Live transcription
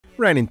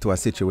Ran into a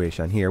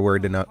situation here where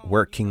they're not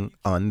working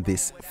on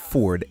this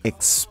Ford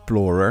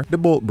Explorer. The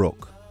bolt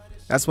broke.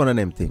 That's one of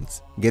them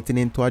things. Getting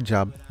into a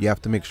job, you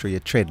have to make sure you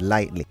tread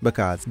lightly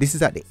because this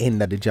is at the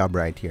end of the job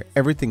right here.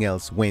 Everything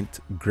else went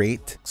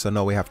great, so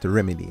now we have to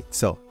remedy it.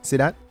 So, see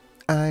that?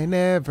 I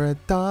never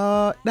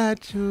thought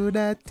that you'd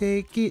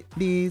take it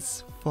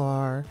this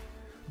far,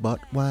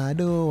 but what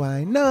do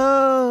I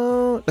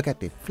know? Look at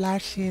the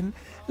flashing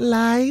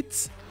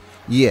lights.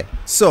 Yeah,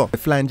 so the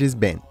flange is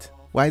bent.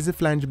 Why is the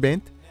flange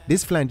bent?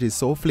 This flange is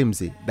so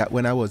flimsy that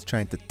when I was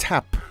trying to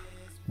tap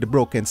the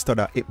broken stud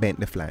out, it bent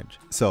the flange.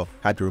 So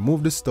I had to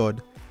remove the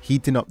stud,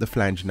 heating up the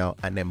flange now,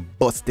 and then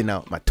busting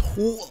out my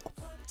tool.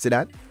 See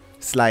that?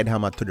 Slide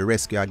hammer to the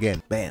rescue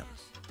again. Bam.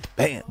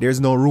 Bam. There's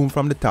no room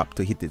from the top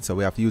to hit it, so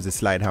we have to use the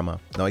slide hammer.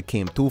 Now it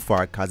came too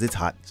far because it's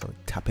hot, so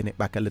tapping it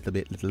back a little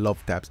bit, little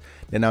love taps.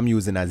 Then I'm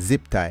using a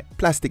zip tie,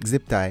 plastic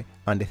zip tie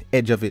on the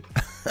edge of it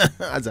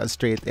as a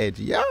straight edge.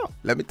 Yeah,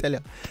 let me tell you,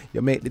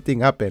 you make the thing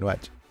happen,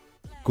 watch.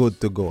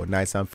 Good to go, nice and